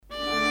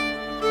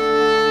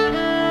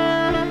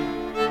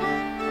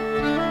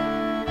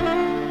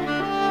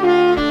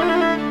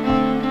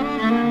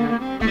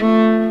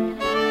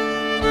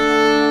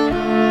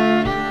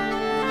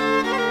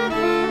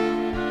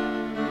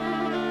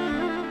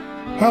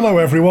Hello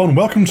everyone,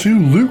 welcome to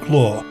Luke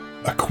Lore,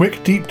 a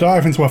quick deep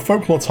dive into a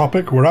folklore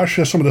topic where I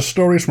share some of the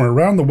stories from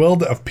around the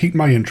world that have piqued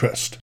my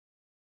interest.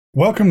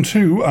 Welcome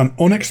to an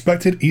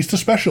unexpected Easter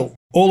special,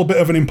 all a bit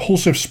of an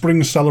impulsive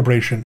spring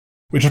celebration,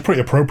 which is pretty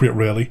appropriate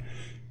really.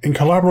 In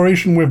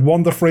collaboration with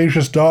Wanda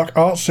Frazier's Dark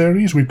Art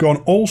series, we've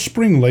gone all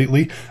spring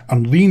lately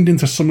and leaned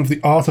into some of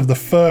the art of the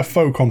fur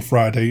folk on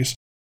Fridays,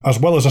 as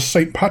well as a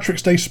St.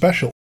 Patrick's Day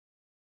special.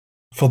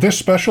 For this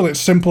special it's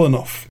simple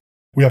enough.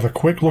 We have a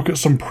quick look at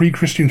some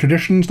pre-Christian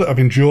traditions that have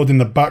endured in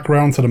the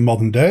background to the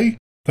modern day,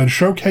 then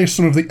showcase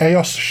some of the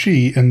Eos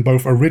She in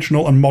both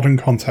original and modern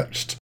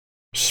context.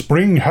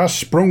 Spring has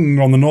sprung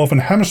on the Northern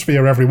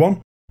Hemisphere,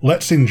 everyone.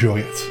 Let's enjoy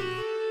it.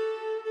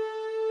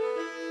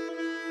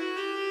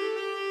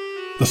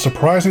 The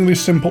surprisingly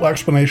simple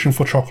explanation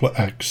for chocolate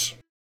eggs.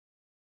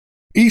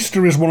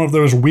 Easter is one of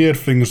those weird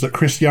things that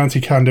Christianity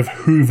kind of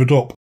hoovered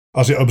up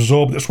as it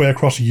absorbed its way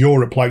across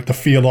Europe like the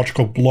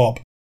theological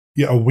blob.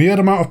 Yet a weird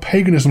amount of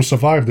paganism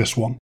survived this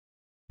one.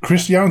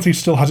 Christianity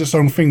still has its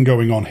own thing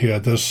going on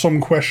here. There's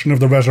some question of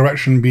the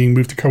resurrection being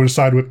moved to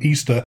coincide with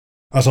Easter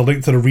as a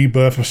link to the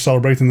rebirth of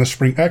celebrating the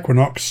spring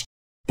equinox,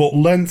 but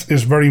Lent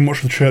is very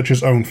much the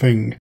church's own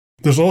thing.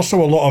 There's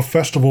also a lot of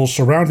festivals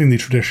surrounding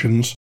these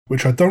traditions,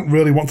 which I don't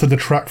really want to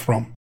detract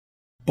from.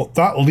 But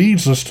that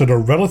leads us to the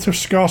relative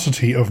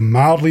scarcity of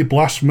mildly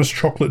blasphemous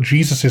chocolate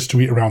Jesuses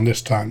to eat around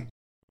this time,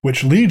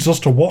 which leads us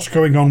to what's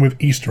going on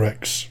with Easter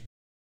eggs.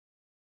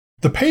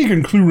 The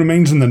pagan clue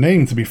remains in the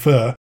name, to be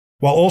fair.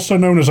 While also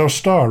known as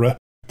Ostara,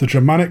 the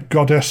Germanic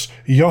goddess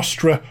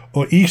Eostra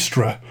or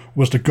Istra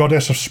was the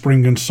goddess of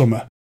spring and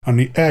summer, and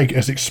the egg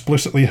is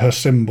explicitly her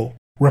symbol.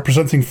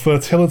 Representing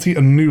fertility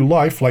and new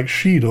life like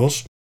she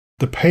does,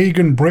 the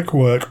pagan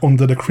brickwork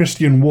under the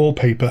Christian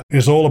wallpaper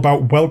is all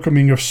about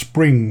welcoming of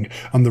spring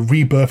and the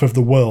rebirth of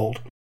the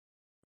world.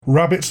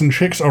 Rabbits and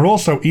chicks are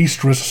also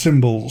Eastra's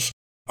symbols,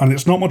 and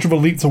it's not much of a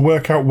leap to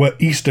work out where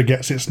Easter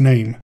gets its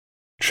name.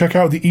 Check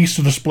out the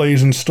Easter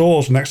displays in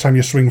stores next time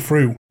you swing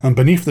through, and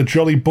beneath the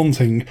jolly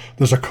bunting,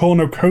 there's a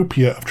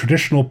cornucopia of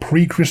traditional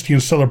pre-Christian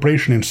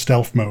celebration in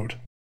stealth mode.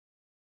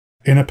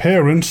 In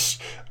appearance,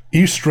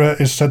 Istra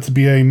is said to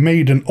be a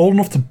maiden old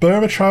enough to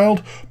bear a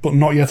child, but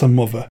not yet a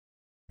mother.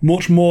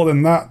 Much more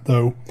than that,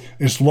 though,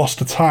 is lost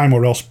to time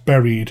or else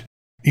buried.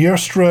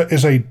 Eostra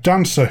is a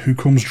dancer who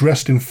comes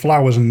dressed in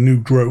flowers and new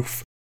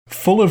growth,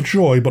 full of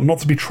joy but not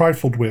to be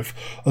trifled with,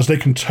 as they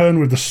can turn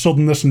with the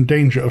suddenness and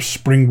danger of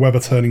spring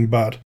weather turning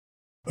bad.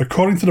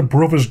 According to the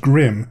Brothers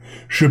Grimm,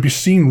 she'll be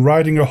seen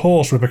riding a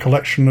horse with a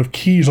collection of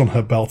keys on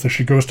her belt as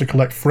she goes to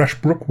collect fresh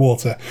brook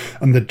water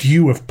and the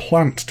dew of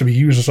plants to be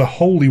used as a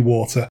holy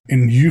water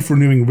in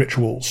youth-renewing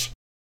rituals.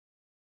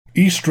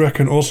 Istra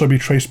can also be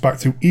traced back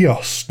to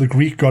Eos, the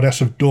Greek goddess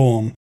of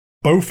dawn.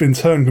 Both in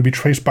turn can be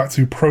traced back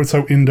to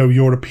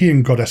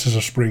Proto-Indo-European goddesses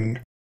of spring.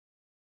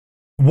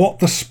 What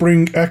the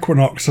spring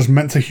equinox has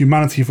meant to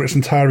humanity for its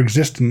entire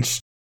existence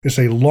is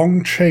a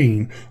long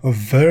chain of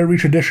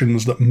varied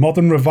traditions that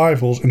modern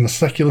revivals in the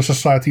secular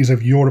societies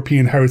of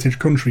European heritage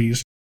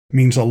countries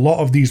means a lot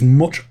of these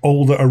much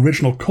older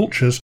original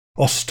cultures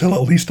are still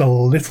at least a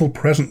little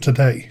present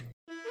today.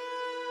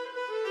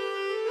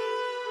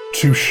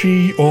 To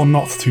she or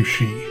not to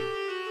she?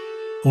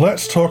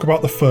 Let's talk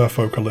about the fur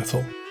folk a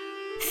little.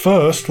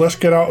 First, let's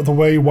get out of the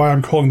way why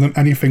I'm calling them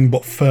anything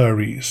but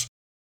furries.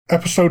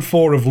 Episode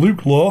 4 of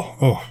Luke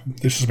Lore,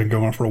 this has been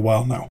going on for a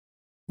while now,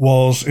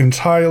 was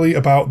entirely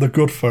about the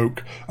good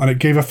folk, and it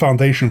gave a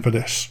foundation for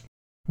this.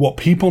 What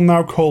people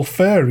now call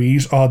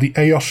fairies are the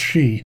Eos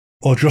She,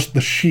 or just the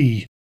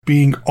She,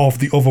 being of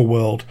the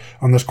otherworld,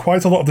 and there's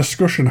quite a lot of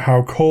discussion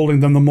how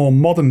calling them the more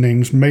modern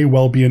names may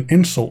well be an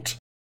insult.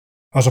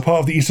 As a part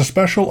of the Easter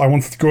special, I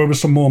wanted to go over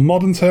some more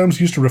modern terms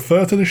used to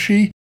refer to the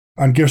She,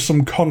 and give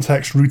some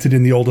context rooted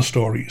in the older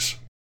stories.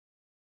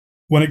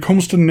 When it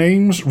comes to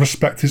names,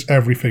 respect is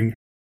everything.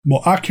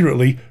 More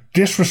accurately,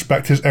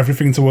 disrespect is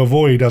everything to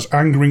avoid, as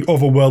angering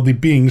otherworldly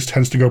beings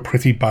tends to go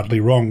pretty badly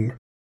wrong.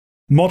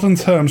 Modern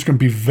terms can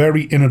be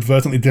very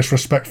inadvertently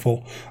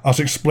disrespectful, as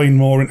explained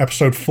more in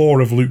episode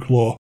 4 of Luke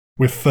Lore,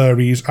 with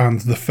furries and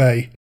the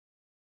Fae.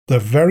 They're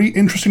very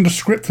interesting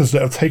descriptors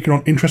that have taken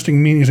on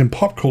interesting meanings in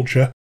pop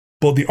culture,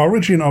 but the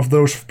origin of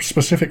those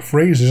specific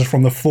phrases is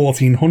from the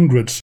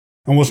 1400s,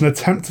 and was an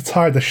attempt to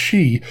tie the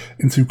she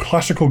into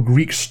classical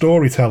Greek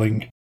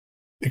storytelling.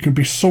 It can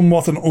be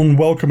somewhat an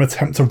unwelcome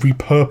attempt to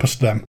repurpose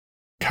them.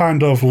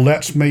 Kind of,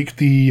 let's make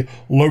the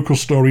local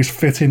stories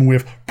fit in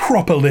with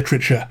proper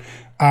literature,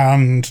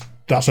 and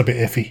that's a bit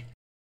iffy.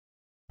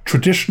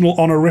 Traditional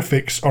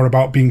honorifics are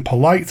about being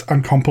polite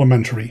and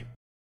complimentary.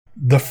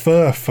 The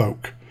fur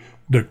folk,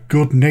 the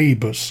good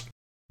neighbours,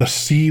 the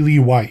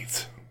Seelie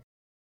White.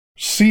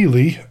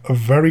 Seelie, a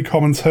very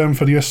common term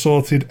for the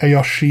assorted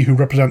Eos She who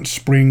represent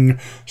spring,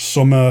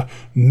 summer,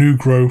 new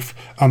growth,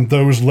 and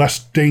those less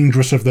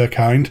dangerous of their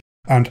kind,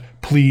 and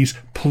please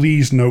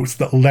note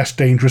that less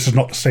dangerous is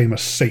not the same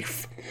as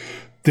safe.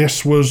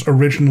 This was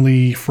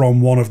originally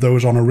from one of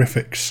those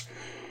honorifics.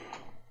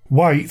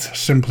 White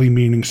simply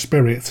meaning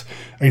spirit,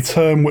 a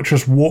term which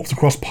has warped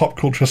across pop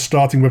culture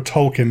starting with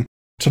Tolkien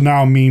to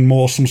now mean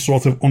more some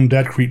sort of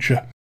undead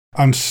creature,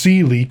 and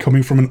Seelie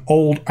coming from an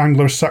old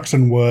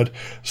Anglo-Saxon word,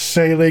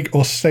 Selig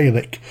or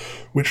Salic,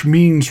 which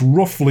means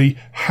roughly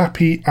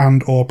happy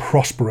and or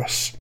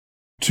prosperous.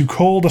 To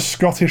call the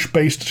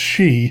Scottish-based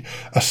she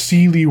a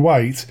Seelie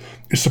White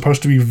is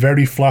supposed to be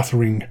very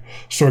flattering,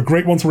 so a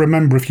great one to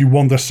remember if you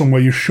wander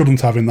somewhere you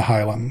shouldn't have in the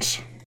Highlands.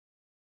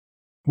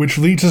 Which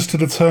leads us to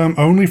the term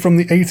only from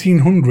the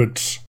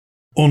 1800s,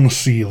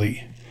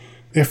 Unseelie.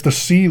 If the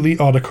Seelie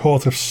are the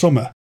court of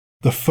summer,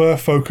 the fur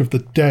folk of the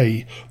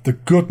day, the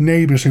good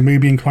neighbours who may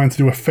be inclined to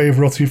do a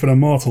favour or two for the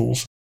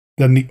mortals,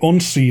 then the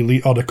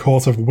Unseelie are the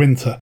court of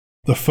winter,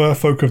 the fur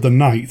folk of the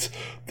night,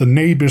 the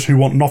neighbours who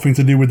want nothing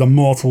to do with the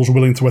mortals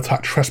willing to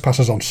attack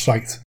trespassers on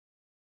sight.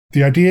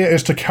 The idea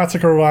is to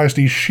categorise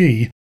these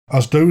she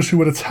as those who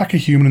would attack a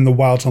human in the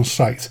wilds on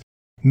sight.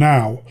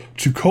 Now,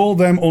 to call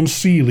them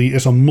Unseelie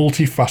is a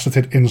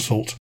multifaceted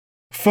insult.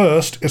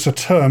 First, it's a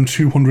term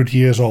 200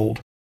 years old.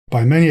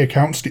 By many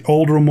accounts, the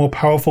older and more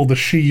powerful the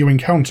she you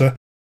encounter,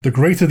 the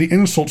greater the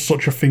insult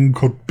such a thing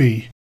could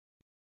be.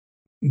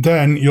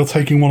 Then, you're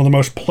taking one of the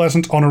most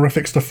pleasant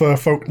honorifics the fur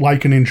folk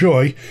like and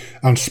enjoy,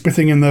 and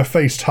spitting in their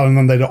face telling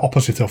them they're the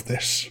opposite of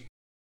this.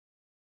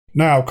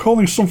 Now,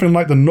 calling something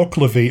like the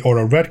Nuckelavee or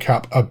a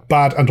Redcap a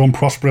bad and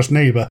unprosperous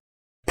neighbour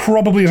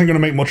probably isn't going to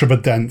make much of a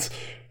dent.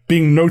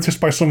 Being noticed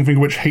by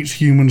something which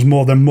hates humans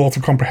more than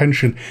mortal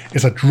comprehension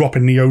is a drop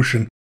in the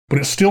ocean, but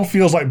it still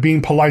feels like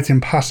being polite in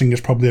passing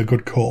is probably a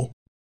good call.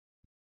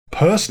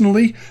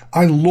 Personally,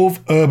 I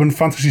love urban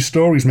fantasy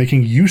stories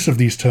making use of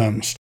these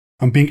terms,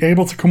 and being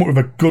able to come up with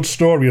a good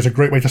story is a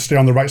great way to stay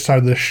on the right side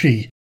of the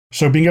she,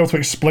 so being able to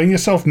explain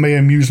yourself may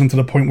amuse them to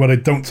the point where they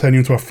don't turn you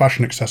into a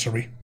fashion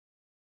accessory.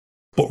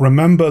 But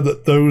remember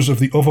that those of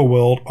the other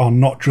world are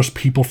not just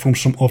people from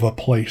some other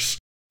place.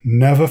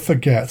 Never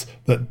forget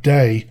that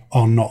they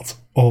are not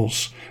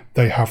us.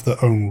 They have their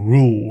own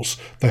rules,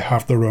 they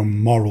have their own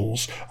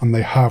morals, and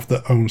they have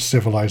their own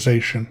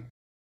civilization.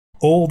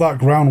 All that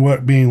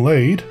groundwork being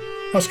laid,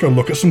 let's go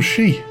look at some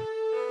she.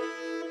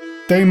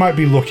 They might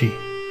be lucky.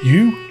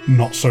 You,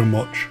 not so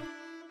much.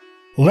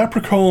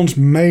 Leprechauns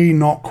may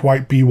not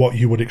quite be what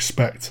you would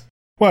expect.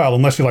 Well,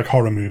 unless you like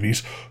horror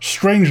movies.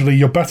 Strangely,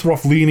 you're better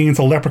off leaning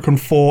into Leprechaun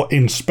 4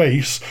 in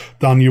space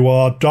than you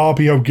are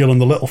Darby O'Gill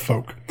and the Little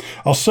Folk.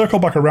 I'll circle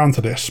back around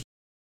to this.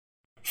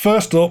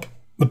 First up,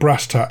 the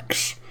brass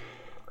tacks.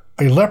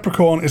 A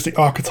leprechaun is the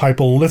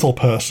archetypal little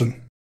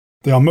person.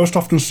 They are most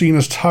often seen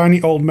as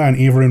tiny old men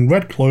either in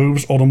red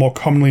clothes or the more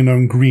commonly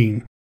known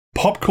green.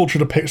 Pop culture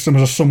depicts them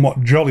as a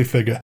somewhat jolly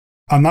figure,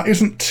 and that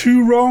isn't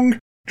too wrong,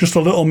 just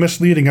a little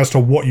misleading as to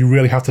what you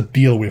really have to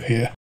deal with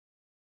here.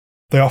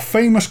 They are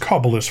famous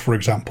cobblers, for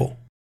example.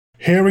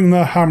 Hearing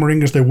their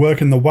hammering as they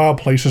work in the wild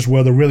places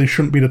where there really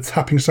shouldn't be the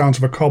tapping sounds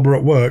of a cobbler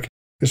at work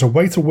is a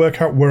way to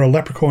work out where a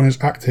leprechaun is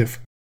active.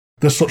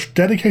 They're such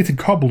dedicated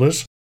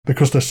cobblers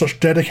because they're such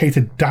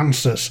dedicated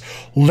dancers.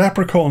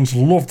 Leprechauns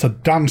love to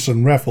dance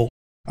and revel,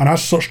 and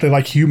as such they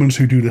like humans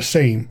who do the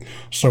same.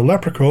 So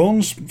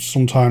leprechauns,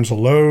 sometimes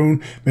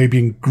alone, maybe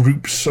in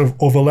groups of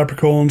other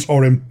leprechauns,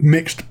 or in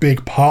mixed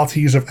big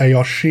parties of a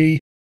or she,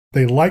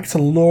 they like to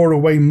lure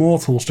away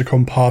mortals to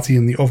come party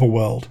in the other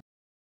world.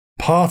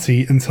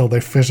 Party until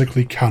they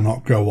physically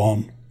cannot go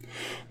on.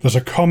 There's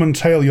a common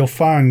tale you'll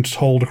find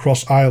told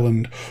across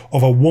Ireland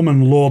of a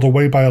woman lured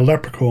away by a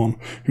leprechaun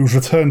who was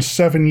returned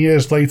 7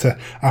 years later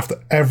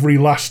after every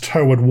last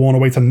toe had worn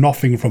away to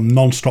nothing from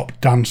non-stop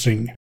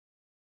dancing.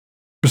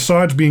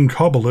 Besides being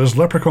cobblers,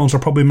 leprechauns are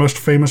probably most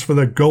famous for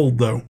their gold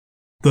though.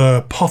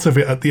 The pot of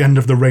it at the end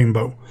of the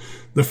rainbow.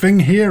 The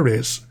thing here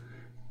is,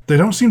 they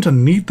don't seem to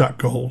need that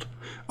gold,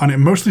 and it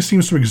mostly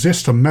seems to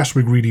exist to mess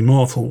with greedy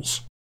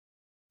mortals.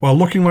 While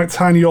looking like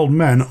tiny old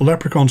men,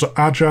 leprechauns are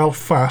agile,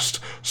 fast,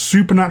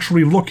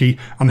 supernaturally lucky,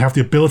 and have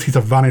the ability to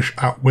vanish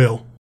at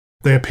will.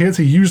 They appear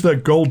to use their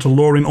gold to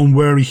lure in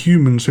unwary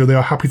humans who they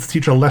are happy to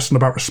teach a lesson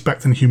about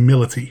respect and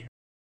humility.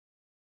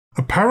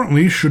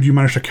 Apparently, should you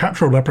manage to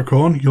capture a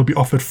leprechaun, you'll be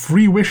offered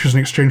 3 wishes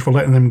in exchange for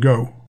letting them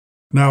go.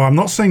 Now, I'm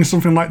not saying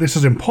something like this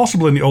is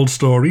impossible in the old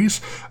stories,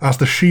 as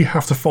the she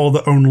have to follow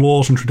their own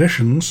laws and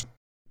traditions,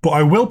 but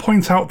I will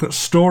point out that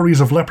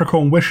stories of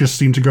leprechaun wishes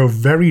seem to go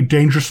very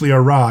dangerously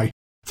awry,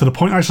 to the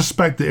point I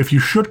suspect that if you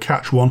should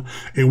catch one,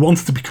 it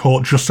wanted to be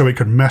caught just so it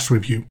could mess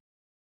with you.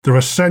 There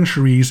are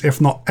centuries,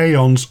 if not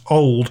aeons,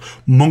 old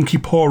monkey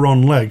paw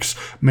on legs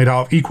made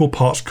out of equal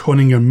parts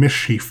cunning and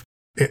mischief.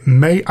 It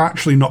may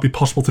actually not be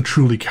possible to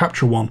truly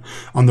capture one,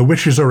 and the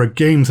wishes are a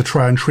game to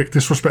try and trick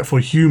disrespectful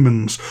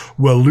humans,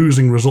 where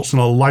losing results in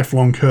a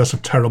lifelong curse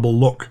of terrible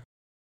luck.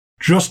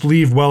 Just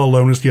leave well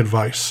alone is the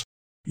advice.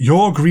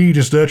 Your greed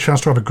is their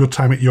chance to have a good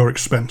time at your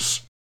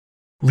expense.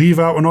 Leave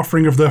out an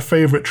offering of their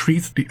favourite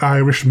treat, the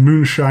Irish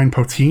moonshine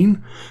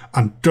poteen,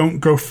 and don't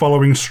go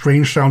following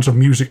strange sounds of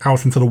music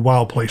out into the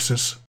wild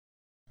places.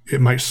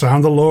 It might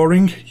sound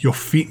alluring, your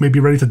feet may be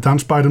ready to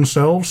dance by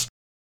themselves.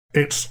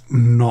 It's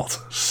not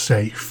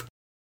safe.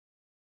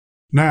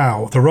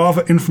 Now, the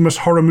rather infamous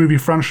horror movie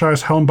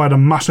franchise helmed by the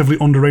massively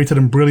underrated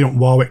and brilliant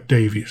Warwick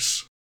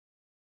Davis.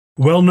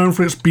 Well known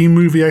for its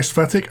B-movie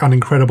aesthetic and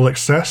incredible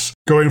excess,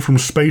 going from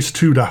space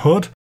to the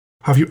hood,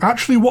 have you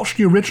actually watched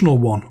the original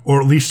one,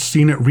 or at least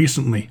seen it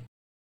recently?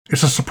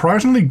 It's a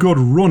surprisingly good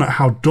run at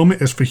how dumb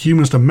it is for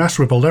humans to mess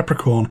with a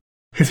leprechaun,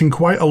 hitting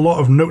quite a lot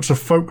of notes of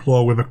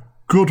folklore with a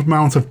good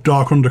amount of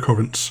dark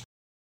undercurrents.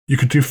 You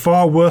could do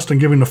far worse than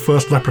giving the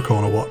first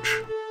Leprechaun a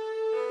watch.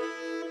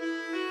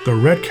 The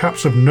Red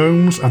Caps of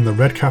Gnomes and the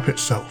Red Cap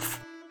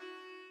itself.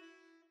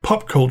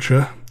 Pop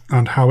culture,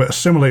 and how it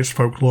assimilates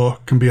folklore,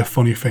 can be a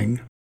funny thing.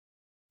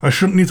 I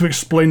shouldn't need to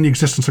explain the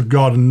existence of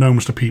garden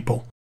gnomes to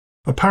people.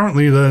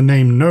 Apparently the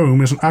name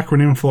GNOME is an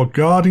acronym for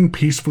Guarding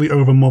Peacefully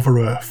Over Mother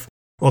Earth,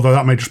 although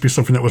that may just be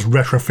something that was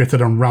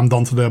retrofitted and rammed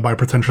onto there by a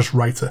pretentious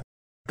writer.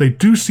 They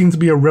do seem to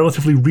be a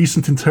relatively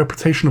recent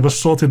interpretation of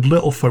assorted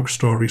little folk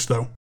stories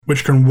though,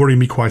 which can worry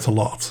me quite a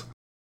lot.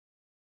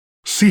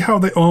 See how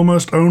they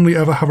almost only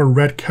ever have a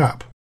red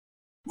cap?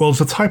 Well,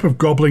 there's a type of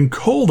goblin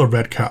called a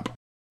red cap,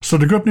 so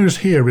the good news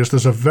here is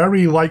there's a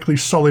very likely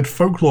solid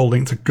folklore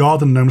link to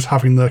garden gnomes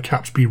having their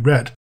caps be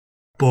red.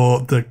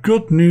 But the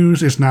good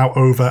news is now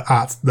over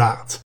at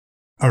that.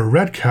 A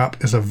red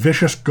cap is a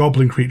vicious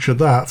goblin creature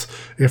that,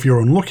 if you're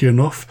unlucky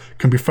enough,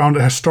 can be found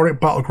at historic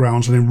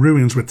battlegrounds and in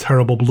ruins with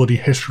terrible bloody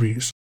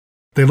histories.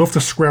 They love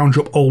to scrounge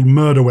up old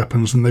murder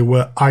weapons and they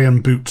wear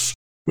iron boots,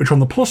 which on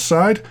the plus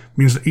side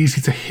means they're easy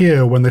to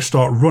hear when they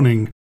start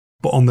running,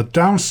 but on the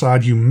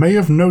downside you may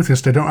have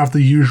noticed they don't have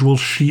the usual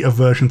sheet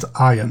aversion to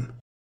iron.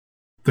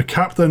 The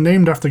cap they're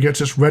named after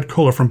gets its red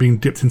colour from being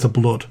dipped into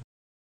blood.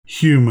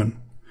 Human.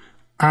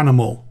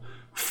 Animal.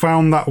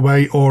 Found that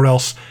way or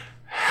else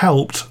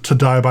helped to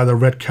die by the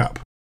red cap.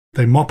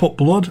 They mop up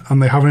blood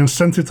and they have an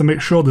incentive to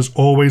make sure there's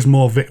always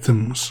more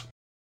victims.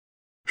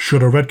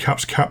 Should a red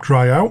cap's cap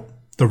dry out,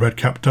 the red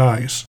cap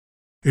dies.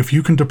 If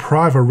you can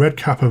deprive a red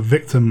cap of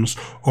victims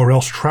or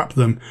else trap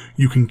them,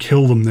 you can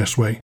kill them this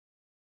way.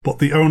 But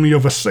the only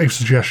other safe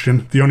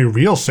suggestion, the only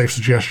real safe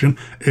suggestion,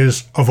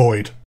 is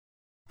avoid.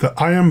 The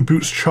iron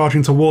boots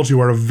charging towards you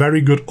are a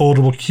very good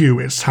audible cue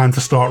it's time to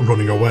start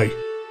running away.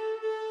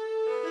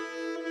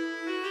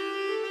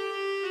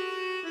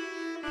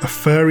 A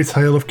Fairy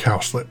Tale of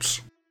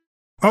Cowslips.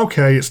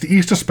 Okay, it's the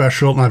Easter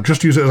special and I've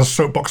just used it as a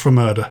soapbox for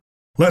murder.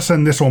 Let's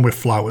end this one with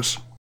flowers.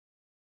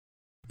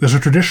 There's a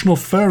traditional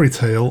fairy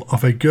tale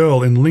of a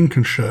girl in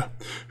Lincolnshire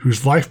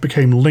whose life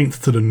became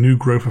linked to the new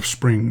growth of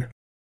spring.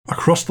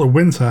 Across the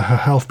winter her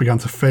health began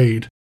to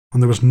fade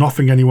and there was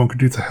nothing anyone could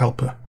do to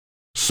help her.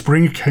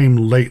 Spring came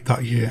late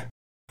that year,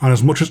 and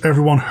as much as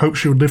everyone hoped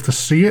she would live to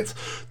see it,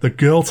 the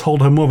girl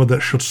told her mother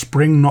that should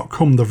spring not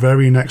come the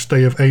very next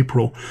day of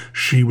April,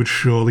 she would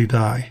surely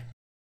die.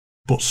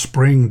 But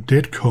spring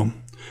did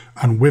come,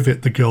 and with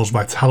it the girl's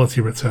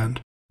vitality returned.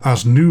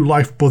 As new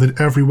life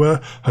budded everywhere,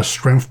 her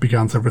strength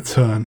began to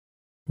return.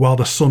 While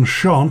the sun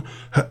shone,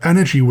 her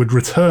energy would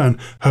return,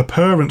 her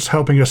parents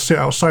helping her sit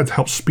outside to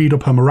help speed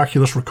up her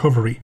miraculous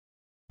recovery.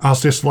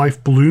 As this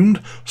life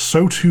bloomed,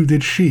 so too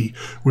did she.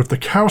 With the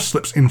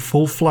cowslips in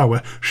full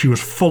flower, she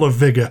was full of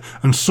vigour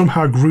and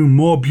somehow grew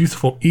more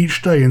beautiful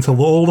each day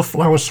until all the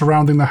flowers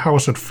surrounding the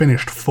house had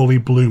finished fully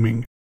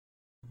blooming.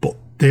 But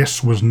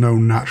this was no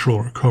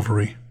natural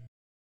recovery.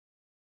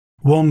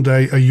 One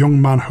day, a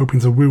young man hoping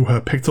to woo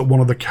her picked up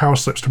one of the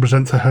cowslips to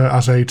present to her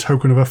as a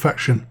token of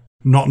affection,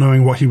 not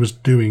knowing what he was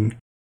doing.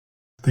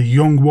 The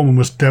young woman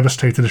was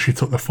devastated as she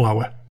took the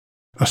flower.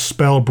 A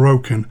spell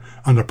broken,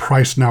 and a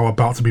price now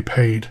about to be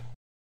paid.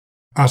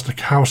 As the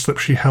cowslip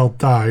she held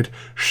died,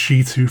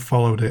 she too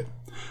followed it.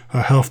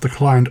 Her health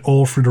declined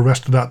all through the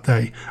rest of that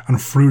day,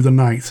 and through the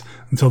night,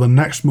 until the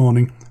next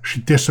morning she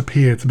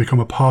disappeared to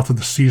become a part of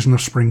the season of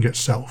spring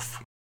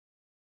itself.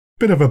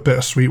 Bit of a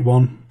bittersweet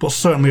one, but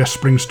certainly a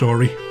spring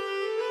story.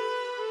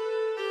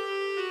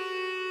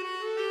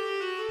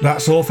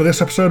 That's all for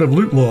this episode of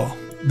Luke Lore.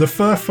 The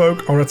fur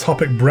folk are a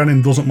topic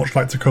Brennan doesn't much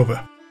like to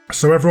cover.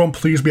 So everyone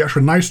please be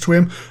extra nice to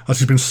him, as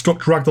he's been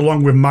dragged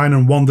along with mine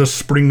and Wanda's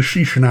spring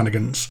she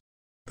shenanigans.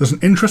 There's an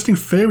interesting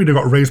theory that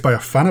got raised by a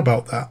fan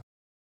about that.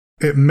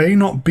 It may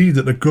not be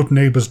that the good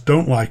neighbours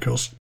don't like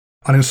us,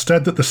 and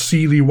instead that the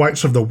Seelie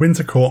Whites of the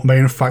Winter Court may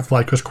in fact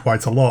like us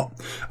quite a lot,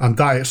 and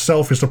that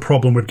itself is the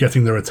problem with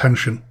getting their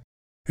attention.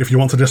 If you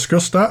want to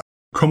discuss that,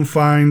 come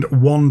find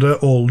Wanda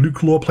or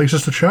Luke Lore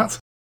places to chat.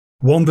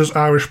 Wanda's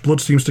Irish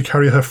blood seems to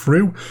carry her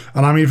through,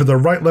 and I'm either the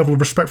right level of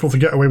respectful to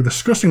get away with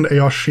discussing that they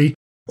are she,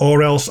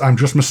 or else I'm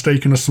just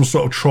mistaken as some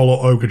sort of troll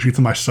or ogre due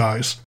to my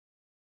size.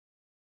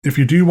 If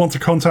you do want to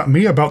contact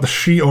me about the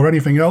she or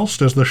anything else,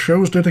 there's the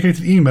show's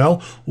dedicated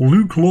email,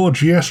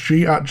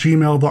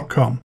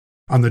 lukeloregsg@gmail.com,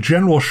 and the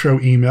general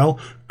show email,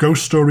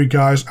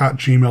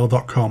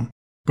 ghoststoryguys@gmail.com.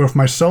 Both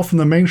myself and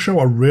the main show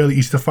are really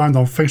easy to find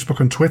on Facebook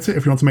and Twitter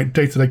if you want to make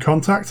day-to-day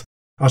contact,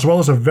 as well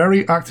as a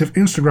very active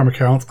Instagram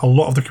account a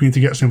lot of the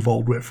community gets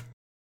involved with.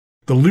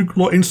 The Luke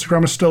Lore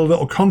Instagram is still a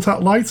little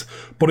contact light,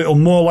 but it'll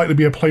more likely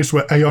be a place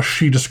where a or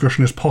she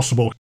discussion is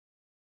possible.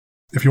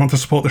 If you want to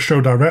support the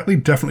show directly,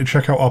 definitely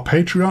check out our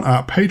Patreon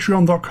at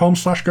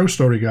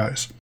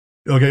patreon.com/ghoststoryguys.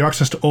 It'll get you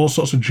access to all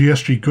sorts of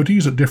GSG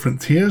goodies at different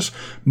tiers,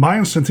 my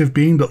incentive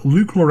being that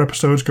Luke Lore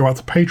episodes go out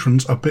to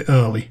patrons a bit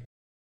early.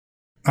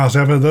 As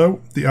ever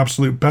though, the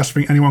absolute best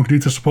thing anyone can do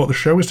to support the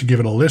show is to give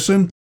it a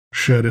listen,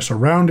 share this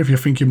around if you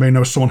think you may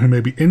know someone who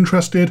may be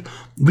interested,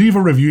 leave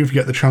a review if you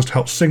get the chance to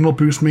help signal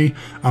boost me,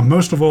 and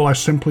most of all I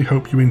simply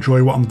hope you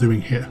enjoy what I'm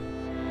doing here.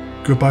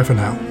 Goodbye for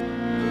now.